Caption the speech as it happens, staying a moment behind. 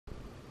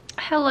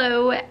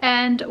Hello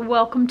and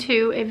welcome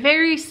to a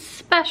very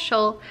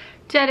special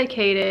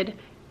dedicated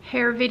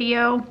hair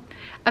video.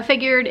 I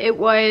figured it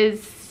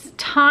was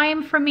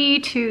time for me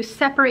to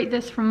separate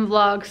this from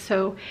vlogs,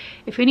 so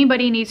if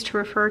anybody needs to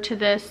refer to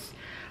this,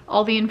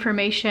 all the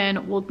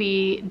information will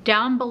be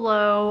down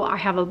below. I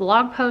have a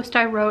blog post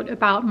I wrote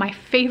about my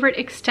favorite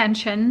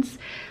extensions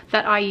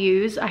that I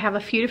use. I have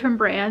a few different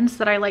brands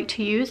that I like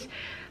to use.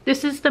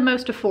 This is the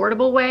most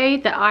affordable way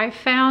that I've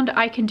found.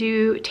 I can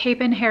do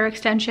tape-in hair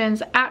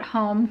extensions at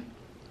home.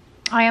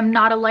 I am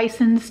not a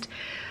licensed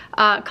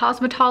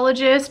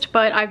cosmetologist,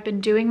 but I've been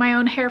doing my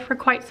own hair for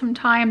quite some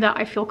time that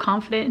I feel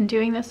confident in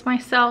doing this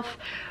myself.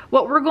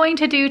 What we're going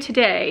to do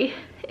today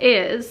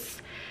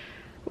is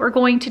we're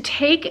going to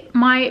take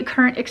my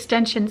current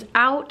extensions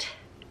out.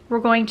 We're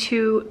going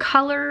to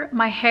color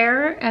my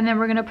hair and then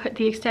we're gonna put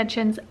the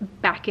extensions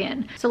back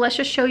in. So let's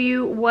just show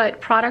you what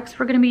products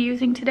we're gonna be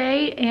using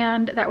today,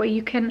 and that way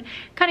you can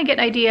kind of get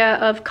an idea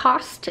of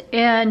cost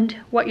and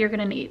what you're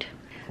gonna need.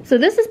 So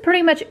this is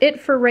pretty much it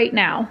for right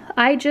now.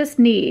 I just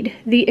need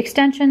the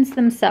extensions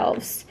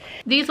themselves.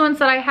 These ones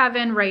that I have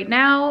in right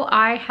now,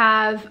 I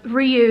have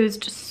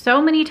reused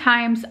so many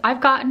times.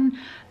 I've gotten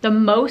the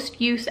most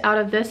use out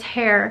of this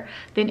hair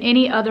than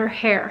any other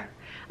hair.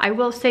 I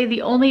will say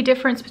the only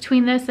difference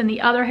between this and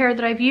the other hair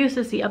that I've used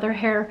is the other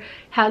hair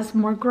has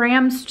more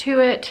grams to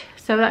it.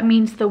 So that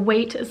means the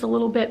weight is a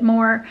little bit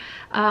more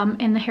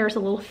and the hair is a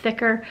little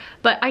thicker.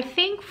 But I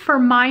think for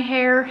my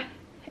hair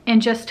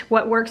and just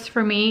what works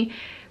for me,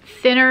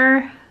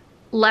 thinner,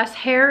 less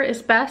hair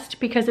is best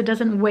because it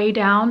doesn't weigh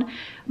down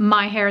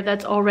my hair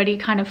that's already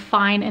kind of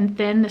fine and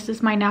thin. This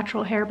is my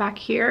natural hair back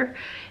here.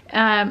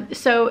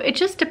 So it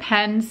just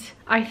depends.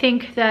 I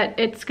think that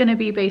it's gonna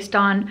be based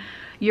on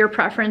your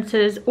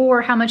preferences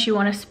or how much you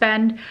want to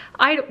spend.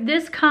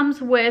 This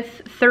comes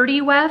with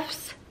 30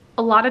 wefts.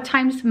 A lot of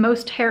times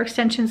most hair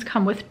extensions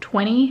come with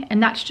 20,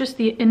 and that's just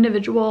the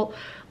individual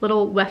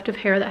little weft of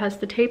hair that has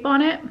the tape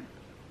on it.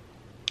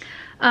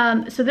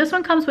 So this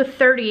one comes with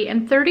 30,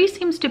 and 30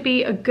 seems to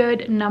be a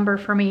good number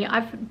for me.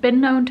 I've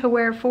been known to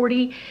wear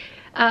 40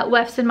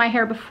 wefts in my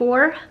hair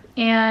before,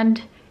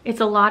 and it's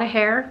a lot of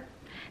hair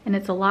and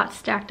it's a lot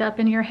stacked up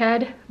in your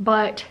head,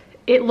 but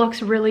it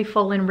looks really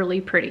full and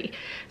really pretty.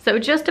 So it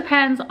just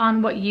depends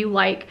on what you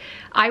like.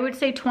 I would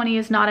say 20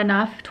 is not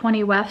enough,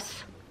 20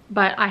 wefts,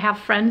 but I have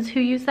friends who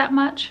use that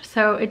much.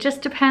 So it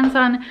just depends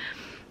on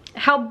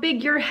how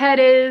big your head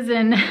is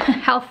and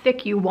how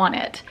thick you want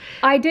it.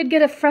 I did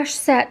get a fresh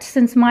set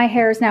since my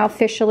hair is now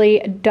officially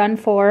done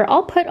for.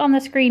 I'll put on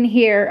the screen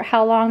here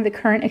how long the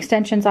current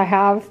extensions I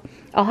have.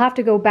 I'll have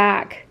to go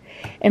back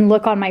and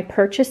look on my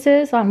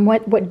purchases on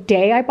what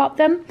day I bought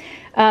them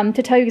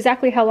to tell you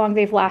exactly how long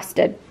they've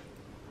lasted.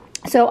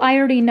 So I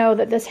already know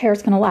that this hair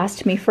is going to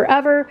last me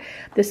forever.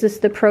 This is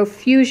the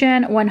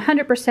Profusion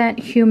 100%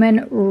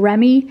 Human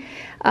Remy.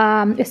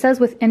 It says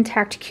with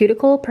intact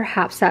cuticle.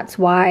 Perhaps that's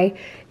why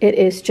it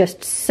is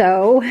just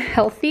so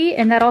healthy.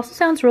 And that also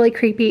sounds really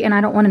creepy, and I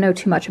don't want to know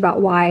too much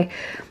about why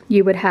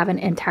you would have an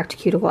intact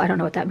cuticle. I don't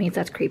know what that means.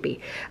 That's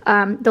creepy.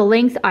 The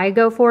length I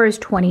go for is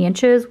 20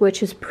 inches,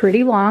 which is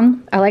pretty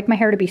long. I like my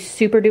hair to be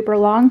super duper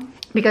long,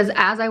 because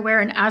as I wear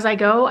and as I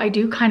go, I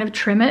do kind of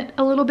trim it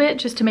a little bit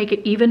just to make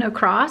it even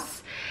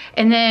across.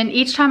 And then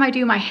each time I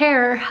do my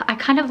hair, I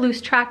kind of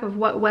lose track of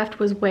what weft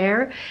was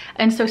where.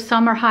 And so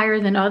some are higher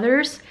than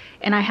others,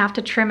 and I have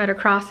to trim it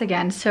across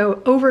again.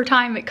 So over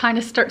time, it kind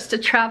of starts to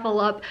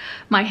travel up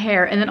my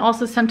hair. And then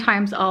also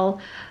sometimes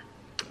I'll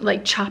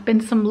like chop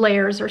in some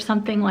layers or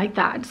something like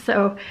that.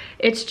 So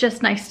it's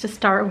just nice to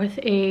start with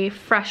a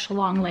fresh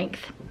long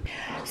length.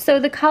 So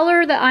the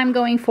color that I'm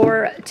going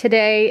for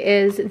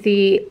today is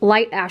the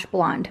light ash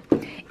blonde.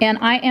 And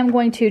I am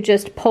going to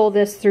just pull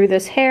this through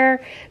this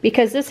hair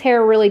because this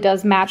hair really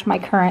does match my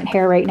current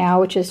hair right now,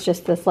 which is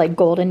just this like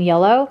golden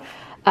yellow.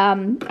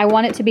 I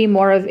want it to be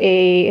more of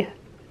a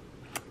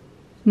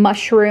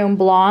mushroom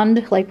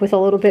blonde, like with a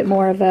little bit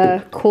more of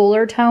a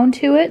cooler tone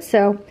to it.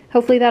 So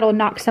hopefully that'll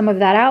knock some of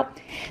that out.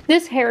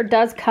 This hair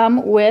does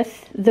come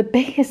with the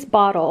biggest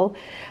bottle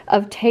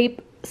of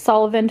tape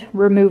solvent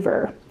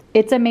remover.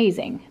 It's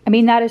amazing. I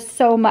mean, that is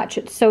so much.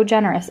 It's so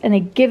generous, and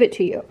they give it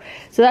to you.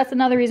 So that's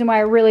another reason why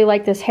I really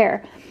like this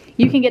hair.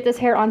 You can get this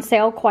hair on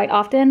sale quite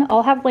often.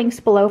 I'll have links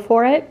below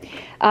for it.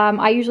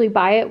 I usually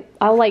buy it.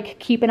 I'll like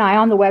keep an eye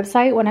on the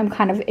website when I'm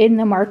kind of in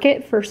the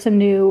market for some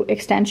new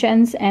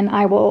extensions, and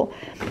I will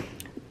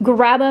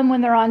grab them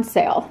when they're on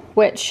sale,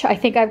 which I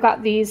think I've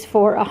got these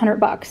for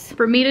 $100.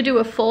 For me to do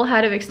a full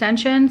head of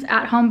extensions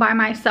at home by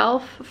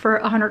myself for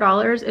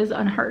 $100 is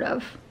unheard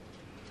of.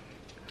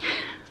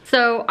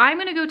 So I'm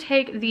gonna go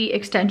take the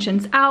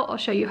extensions out. I'll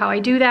show you how I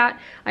do that.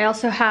 I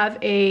also have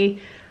a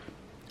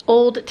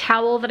old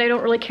towel that I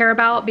don't really care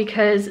about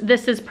because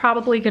this is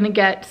probably gonna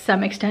get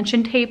some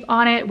extension tape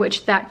on it,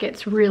 which that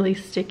gets really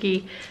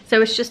sticky.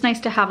 So it's just nice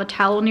to have a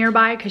towel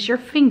nearby because your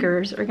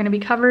fingers are gonna be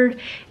covered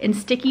in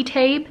sticky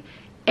tape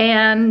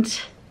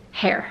and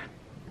hair,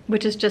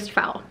 which is just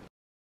foul.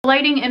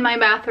 Lighting in my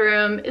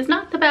bathroom is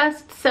not the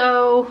best,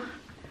 so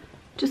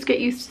just get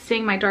used to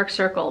seeing my dark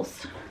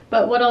circles.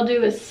 But what I'll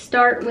do is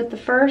start with the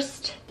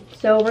first.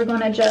 So we're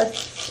gonna just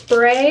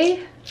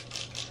spray.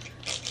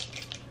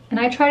 And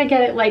I try to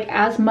get it like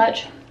as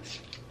much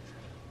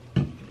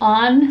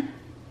on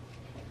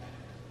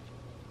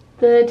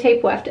the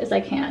tape weft as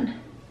I can.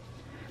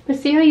 But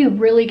see how you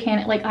really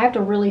can't, like I have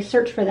to really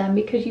search for them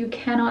because you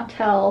cannot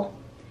tell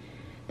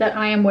that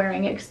I am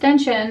wearing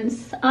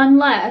extensions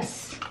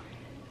unless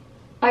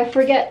I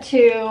forget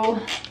to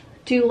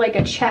do like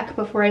a check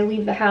before I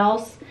leave the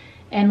house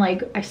and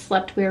like I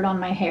slept weird on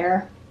my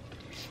hair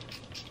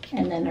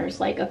and then there's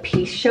like a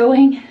piece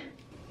showing.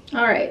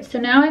 All right, so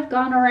now I've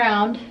gone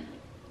around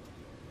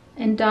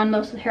and done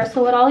most of the hair.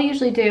 So what I'll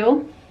usually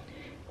do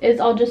is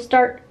I'll just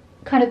start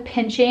kind of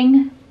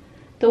pinching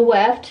the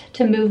weft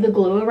to move the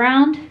glue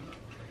around.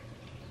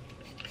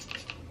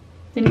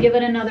 Then give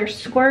it another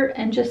squirt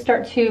and just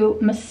start to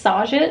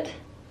massage it.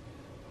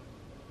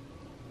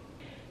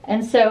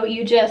 And so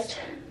you just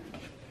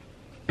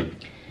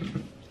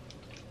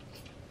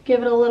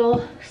give it a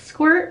little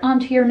squirt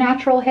onto your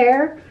natural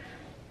hair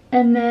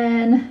and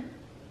then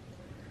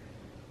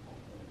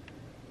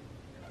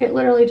it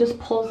literally just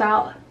pulls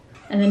out.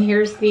 And then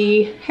here's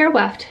the hair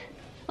weft.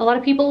 A lot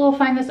of people will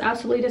find this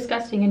absolutely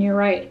disgusting, and you're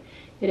right,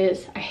 it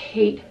is.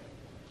 I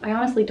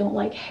honestly don't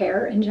like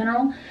hair in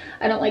general.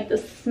 I don't like the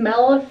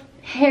smell of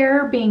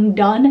hair being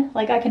done.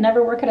 Like I can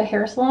never work at a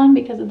hair salon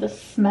because of the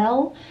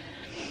smell.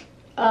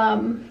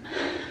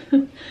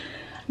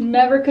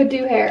 Never could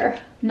do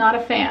hair, not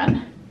a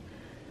fan.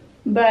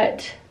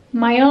 But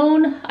my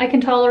own I can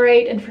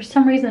tolerate, and for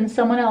some reason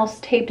someone else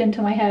taped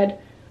into my head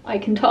I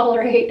can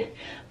tolerate.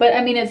 But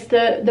I mean, it's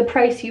the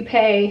price you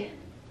pay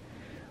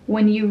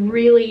when you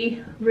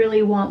really,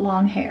 really want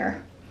long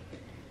hair.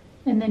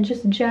 And then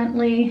just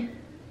gently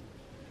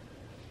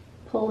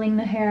pulling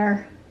the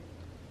hair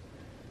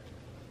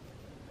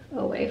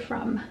away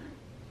from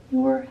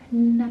your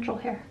natural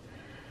hair.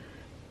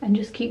 And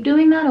just keep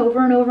doing that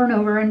over and over and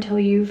over until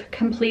you've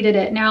completed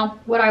it. Now,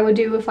 what I would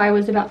do if I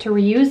was about to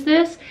reuse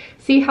this,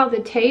 see how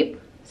the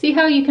tape, see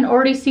how you can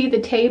already see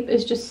the tape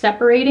is just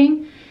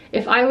separating?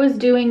 If I was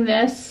doing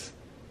this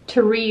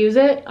to reuse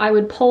it, I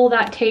would pull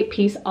that tape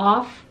piece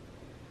off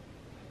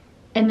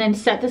and then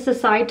set this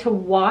aside to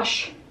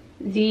wash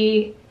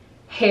the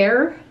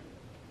hair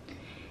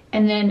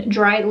and then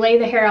lay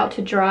the hair out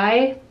to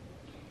dry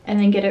and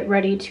then get it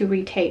ready to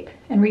retape.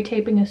 And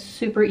retaping is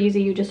super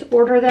easy. You just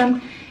order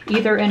them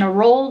either in a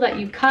roll that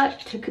you cut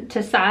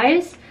to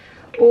size,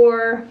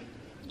 or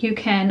you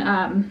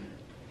can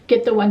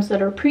get the ones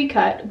that are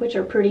pre-cut, which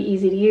are pretty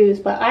easy to use.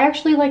 But I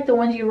actually like the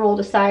ones you roll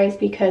to size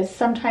because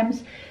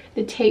sometimes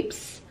the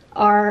tapes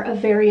are of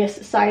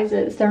various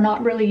sizes. They're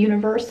not really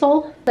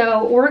universal.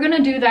 So we're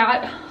gonna do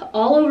that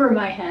all over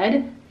my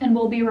head and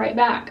we'll be right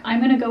back.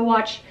 I'm gonna go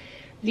watch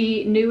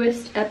the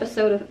newest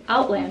episode of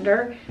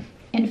Outlander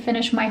and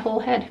finish my whole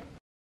head.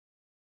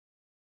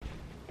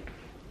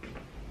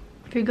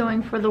 If you're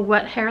going for the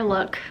wet hair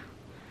look,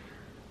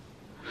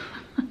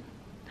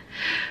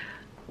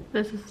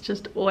 this is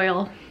just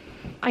oil.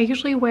 I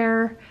usually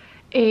wear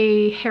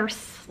a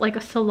like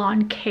a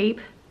salon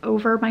cape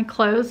over my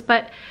clothes,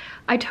 but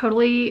I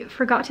totally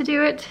forgot to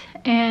do it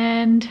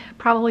and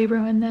probably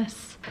ruined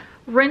this.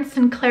 Rinse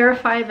and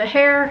clarify the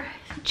hair,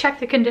 check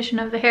the condition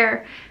of the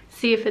hair,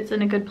 see if it's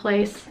in a good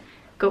place,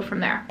 go from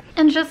there.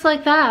 And just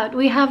like that,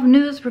 we have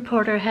news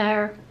reporter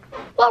hair.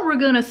 What we're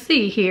gonna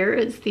see here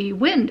is the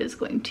wind is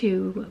going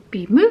to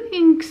be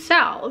moving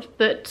south,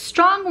 but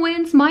strong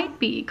winds might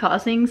be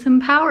causing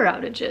some power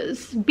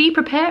outages. Be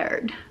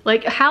prepared.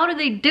 Like, how do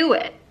they do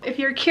it? If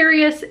you're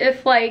curious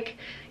if, like,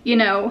 you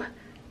know,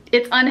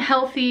 it's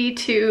unhealthy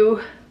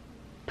to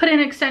put in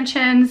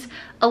extensions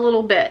a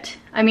little bit.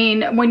 I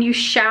mean, when you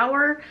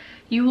shower,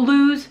 you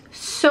lose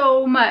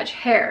so much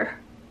hair.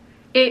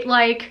 It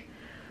like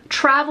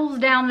travels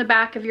down the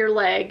back of your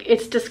leg.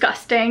 It's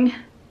disgusting.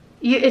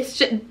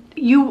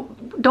 You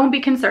don't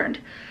be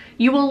concerned.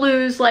 You will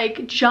lose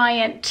like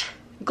giant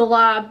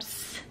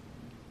globs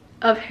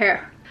of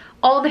hair.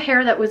 All the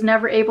hair that was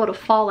never able to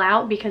fall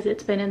out because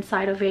it's been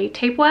inside of a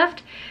tape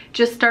weft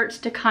just starts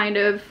to kind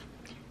of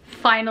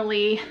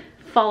finally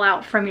fall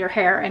out from your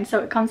hair, and so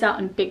it comes out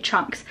in big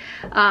chunks.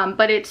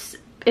 But it's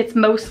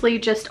mostly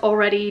just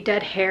already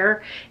dead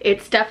hair.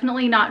 It's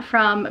definitely not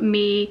from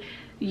me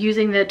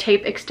using the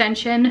tape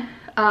extension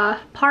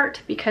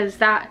part, because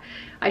that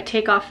I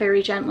take off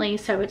very gently,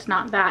 so it's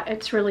not that.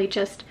 It's really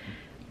just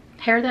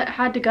hair that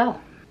had to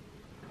go.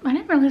 I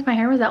didn't realize my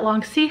hair was that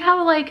long. See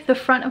how like the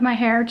front of my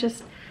hair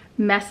just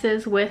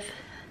messes with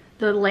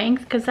the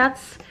length? Because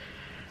that's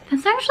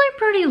actually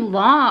pretty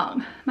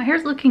long. My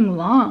hair's looking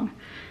long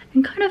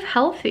and kind of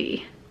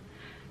healthy.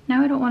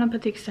 Now I don't want to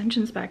put the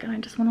extensions back and I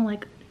just want to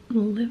like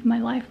live my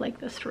life like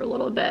this for a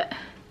little bit.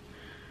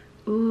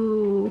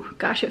 Ooh,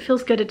 gosh, it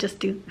feels good to just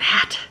do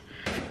that.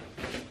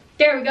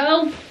 There we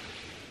go.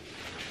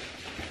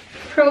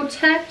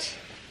 Protect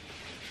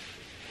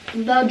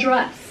the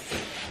dress.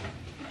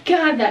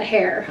 God, that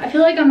hair. I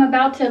feel like I'm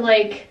about to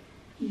like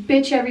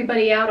bitch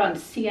everybody out on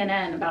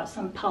CNN about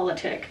some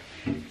politics.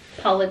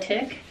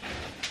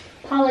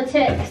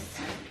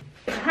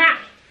 Aha!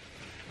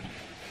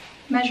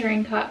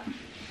 measuring cup.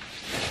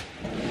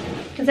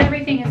 Because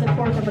everything is a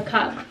fourth of a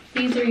cup.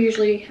 These are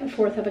usually a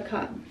fourth of a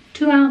cup.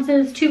 2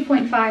 ounces,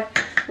 2.5,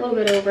 a little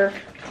bit over.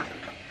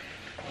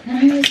 And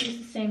I always use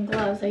the same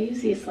gloves. I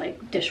use these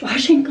like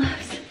dishwashing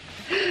gloves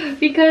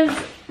because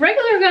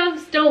regular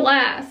gloves don't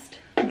last.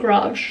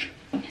 Grudge.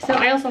 So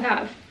I also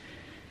have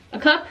a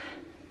cup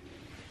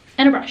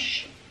and a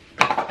brush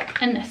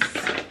and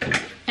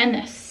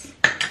this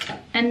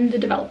and the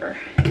developer.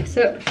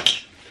 So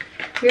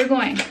we're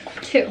going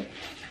to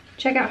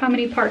check out how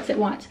many parts it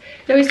wants.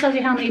 It always tells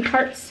you how many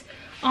parts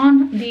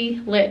on the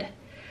lid.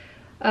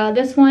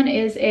 This one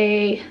is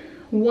a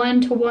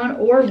 1:1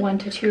 or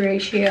 1:2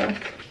 ratio.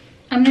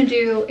 I'm gonna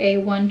do a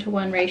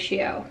 1:1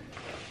 ratio.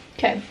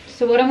 Okay,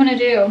 so what I'm gonna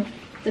do,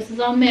 this is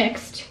all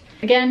mixed.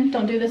 Again,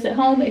 don't do this at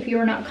home if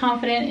you're not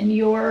confident in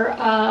your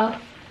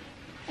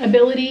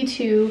ability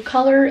to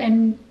color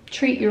and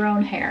treat your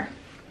own hair.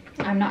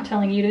 I'm not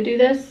telling you to do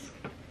this.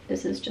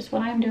 This is just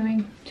what I'm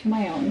doing to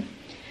my own.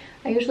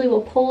 I usually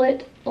will pull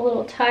it a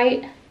little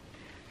tight.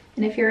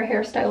 And if you're a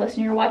hairstylist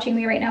and you're watching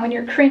me right now and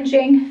you're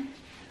cringing,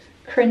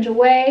 cringe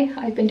away.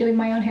 I've been doing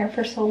my own hair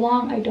for so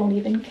long, I don't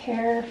even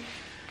care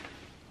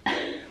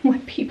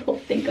what people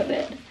think of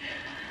it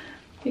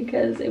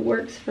because it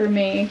works for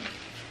me.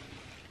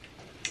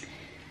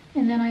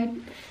 And then I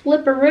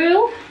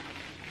flip-a-roo,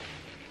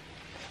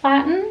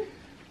 flatten.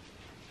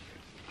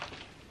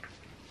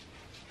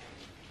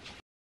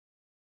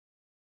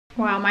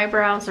 Wow, my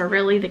brows are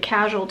really the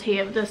casualty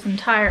of this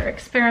entire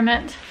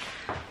experiment.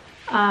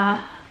 I'm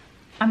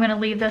gonna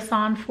leave this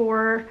on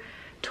for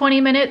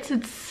 20 minutes.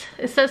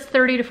 It says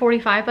 30 to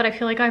 45, but I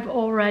feel like I've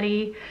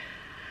already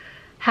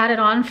had it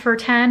on for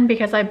 10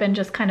 because I've been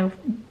just kind of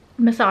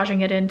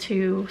massaging it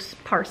into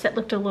parts that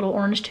looked a little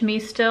orange to me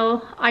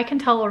still. I can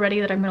tell already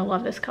that I'm gonna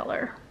love this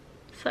color.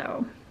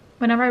 So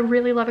whenever I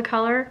really love a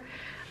color,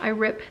 I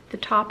rip the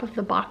top of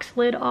the box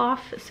lid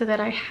off so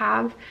that I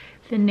have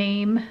the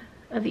name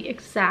of the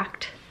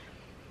exact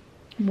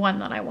one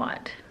that I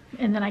want.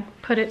 And then I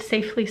put it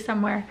safely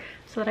somewhere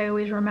so that I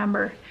always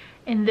remember.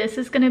 And this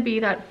is gonna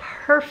be that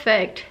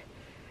perfect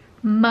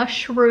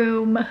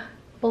mushroom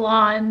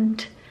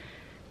blonde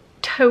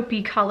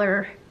taupey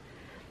color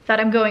that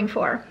I'm going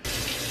for.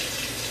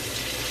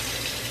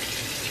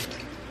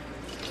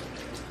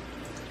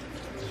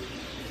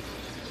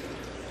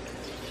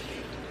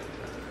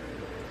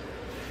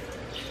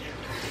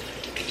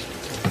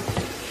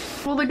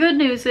 Well, the good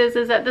news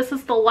is that this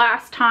is the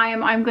last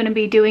time I'm going to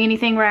be doing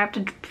anything where I have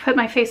to put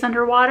my face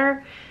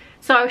underwater.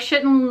 So I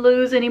shouldn't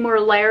lose any more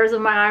layers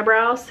of my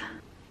eyebrows.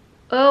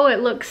 Oh,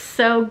 it looks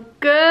so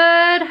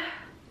good.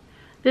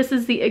 This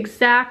is the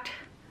exact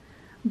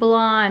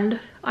blonde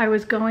I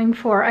was going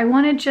for. I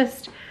wanted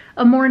just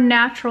a more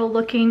natural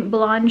looking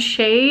blonde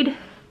shade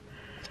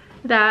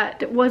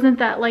that wasn't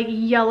that like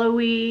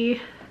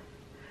yellowy,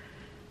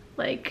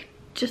 like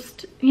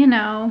just, you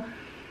know,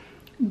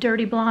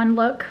 dirty blonde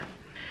look.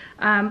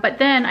 But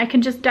then I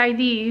can just dye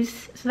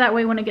these so that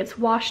way when it gets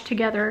washed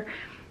together,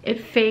 it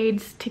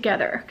fades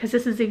together because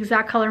this is the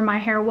exact color my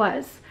hair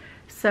was.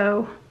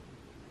 So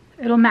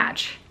it'll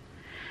match.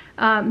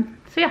 So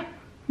yeah,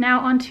 now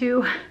on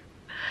to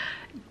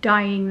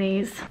dyeing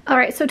these. All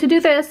right, so to do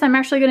this, I'm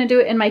actually gonna do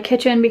it in my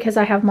kitchen because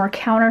I have more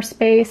counter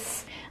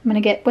space. I'm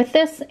gonna get with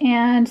this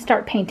and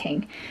start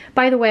painting.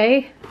 By the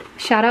way,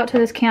 shout out to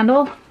this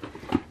candle,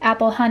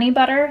 Apple Honey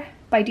Butter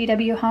by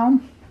DW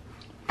Home.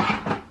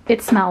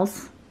 It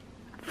smells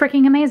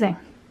freaking amazing.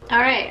 All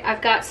right,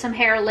 I've got some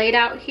hair laid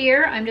out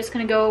here. I'm just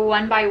gonna go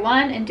one by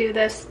one and do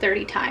this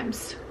 30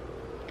 times.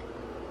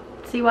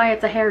 See why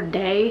it's a hair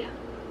day?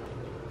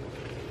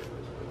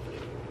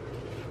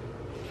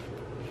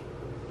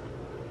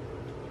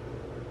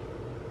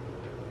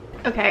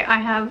 Okay, I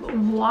have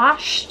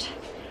washed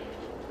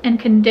and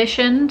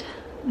conditioned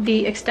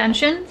the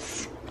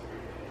extensions.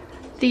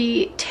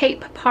 The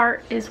tape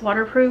part is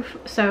waterproof,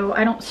 so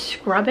I don't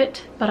scrub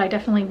it, but I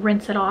definitely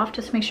rinse it off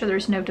just to make sure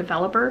there's no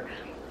developer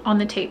on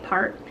the tape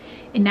part.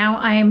 And now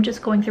I am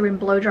just going through and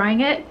blow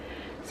drying it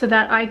so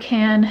that I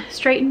can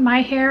straighten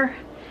my hair,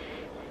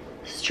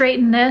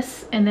 straighten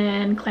this, and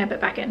then clamp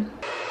it back in.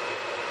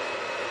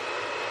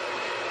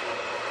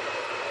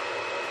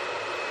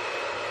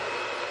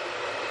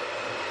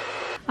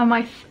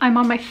 I'm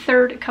on my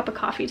third cup of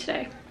coffee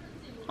today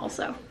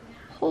also.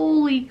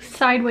 Holy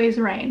sideways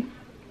rain.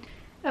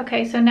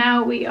 Okay, so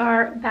now we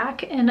are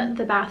back in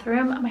the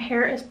bathroom. My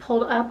hair is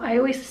pulled up. I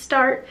always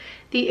start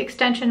the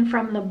extension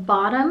from the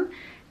bottom.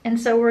 And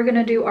so we're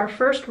gonna do our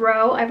first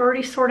row. I've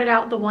already sorted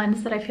out the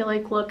ones that I feel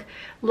like look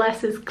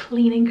less as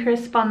clean and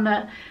crisp on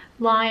the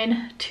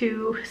line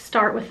to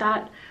start with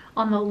that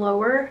on the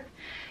lower.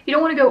 You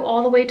don't wanna go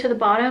all the way to the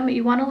bottom.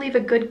 You wanna leave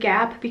a good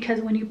gap because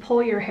when you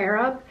pull your hair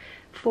up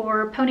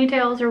for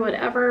ponytails or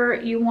whatever,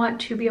 you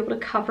want to be able to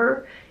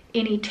cover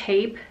any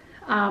tape.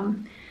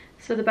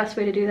 So the best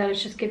way to do that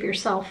is just give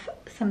yourself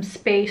some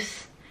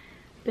space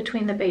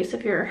between the base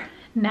of your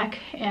neck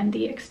and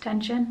the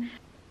extension.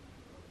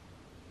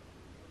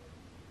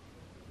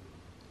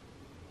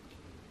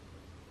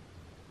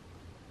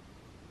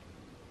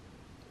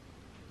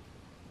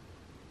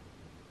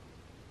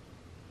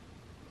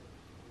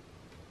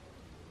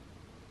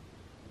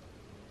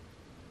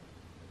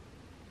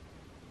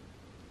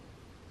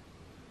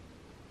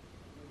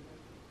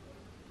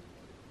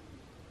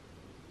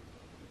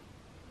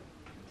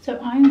 So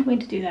I'm going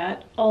to do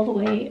that all the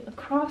way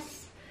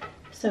across.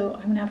 So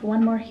I'm gonna have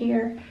one more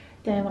here.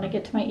 Then when I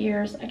get to my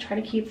ears, I try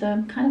to keep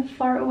them kind of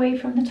far away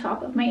from the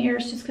top of my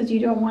ears, just because you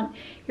don't want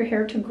your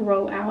hair to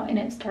grow out and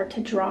it start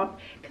to drop.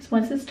 Because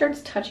once it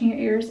starts touching your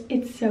ears,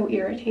 it's so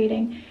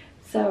irritating.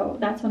 So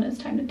that's when it's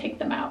time to take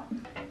them out.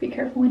 Be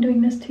careful when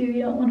doing this too.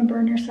 You don't want to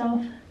burn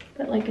yourself.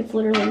 But like, it's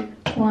literally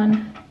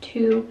 1,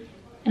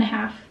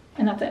 2.5,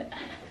 and that's it.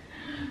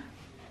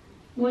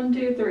 1,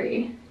 2,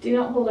 3. Do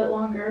not hold it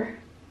longer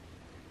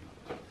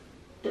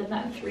than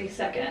that 3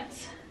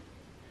 seconds.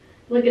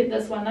 Look at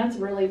this one, that's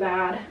really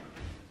bad.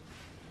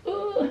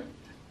 Ugh.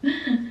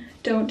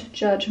 Don't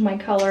judge my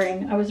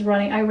coloring.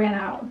 I ran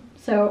out.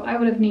 So I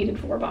would have needed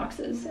 4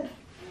 boxes of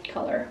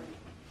color.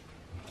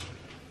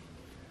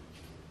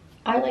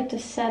 I like to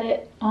set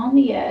it on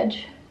the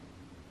edge.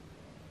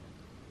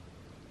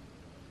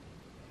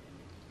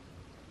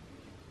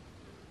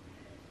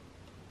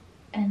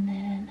 And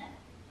then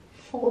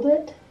fold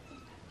it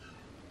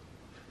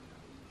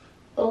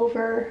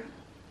over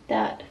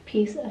that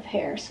piece of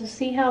hair. So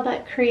see how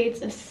that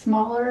creates a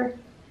smaller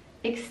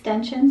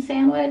extension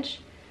sandwich?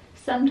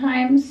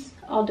 Sometimes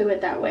I'll do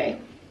it that way,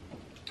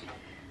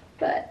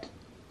 but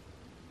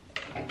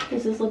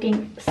this is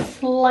looking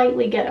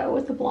slightly ghetto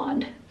with the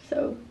blonde,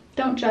 so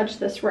don't judge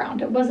this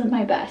round. It wasn't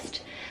my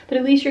best, but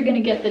at least you're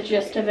gonna get the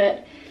gist of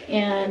it,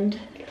 and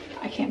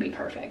I can't be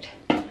perfect.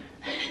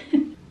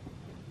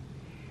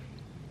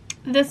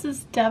 This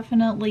is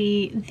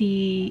definitely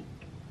the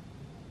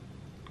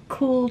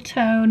cool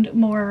toned,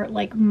 more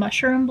like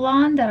mushroom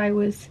blonde that I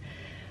was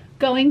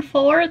going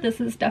for. This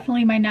is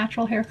definitely my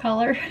natural hair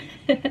color.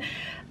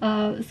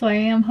 So I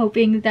am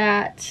hoping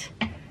that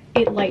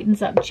it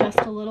lightens up just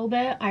a little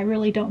bit. I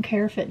really don't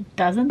care if it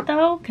doesn't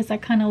though, because I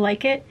kind of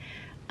like it.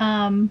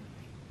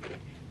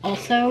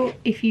 Also,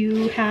 if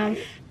you have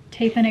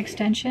tape-in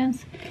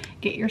extensions,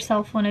 get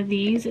yourself one of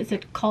these. It's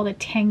called a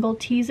Tangle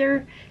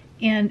Teaser,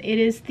 and it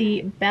is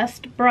the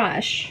best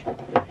brush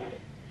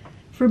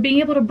for being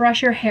able to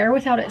brush your hair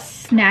without it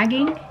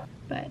snagging.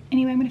 But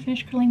anyway, I'm gonna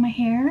finish curling my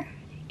hair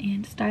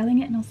and styling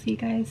it, and I'll see you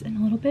guys in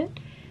a little bit.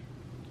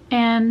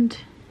 And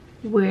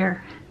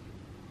we're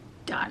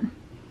done.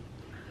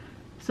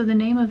 So the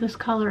name of this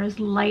color is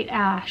Light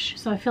Ash.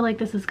 So I feel like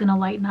this is gonna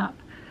lighten up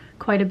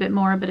quite a bit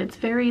more, but it's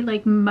very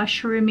like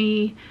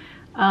mushroomy,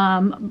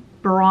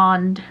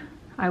 blonde,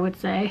 I would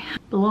say.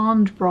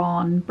 Blonde,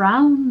 brown,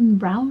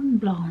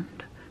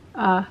 blonde.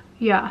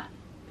 Yeah,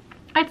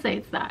 I'd say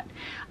it's that.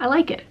 I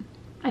like it.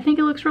 I think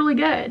it looks really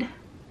good.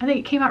 I think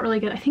it came out really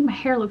good. I think my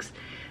hair looks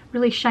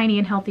really shiny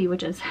and healthy,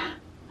 which is,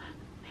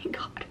 thank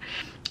God.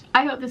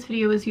 I hope this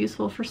video was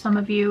useful for some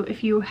of you.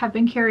 If you have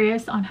been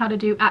curious on how to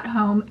do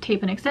at-home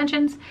tape-in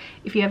extensions,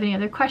 if you have any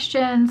other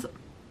questions,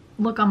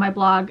 look on my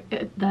blog.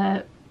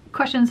 The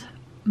questions,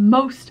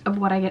 most of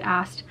what I get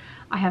asked,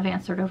 I have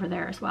answered over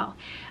there as well.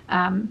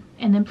 And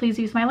then please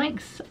use my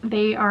links.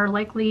 They are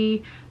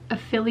likely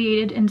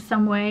affiliated in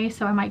some way,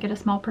 so I might get a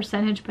small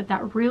percentage, but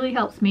that really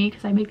helps me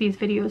because I make these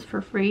videos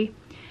for free.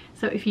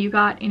 So if you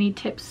got any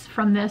tips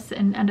from this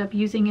and end up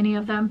using any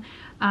of them,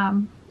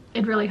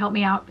 it'd really help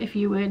me out if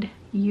you would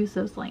use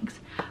those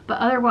links. But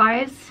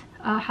otherwise,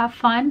 have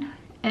fun,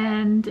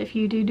 and if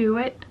you do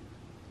it,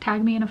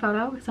 tag me in a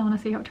photo because I want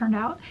to see how it turned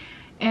out.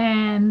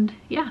 And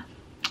yeah,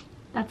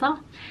 that's all.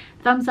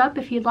 Thumbs up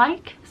if you'd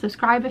like,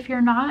 subscribe if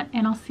you're not,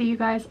 and I'll see you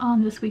guys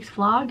on this week's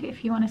vlog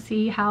if you want to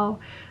see how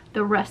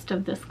the rest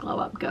of this glow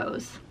up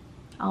goes.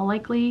 I'll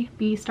likely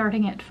be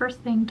starting it first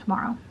thing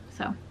tomorrow,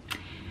 so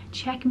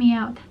check me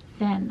out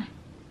then.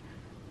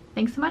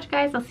 Thanks so much,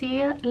 guys. I'll see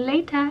you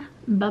later.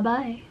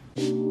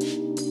 Bye-bye.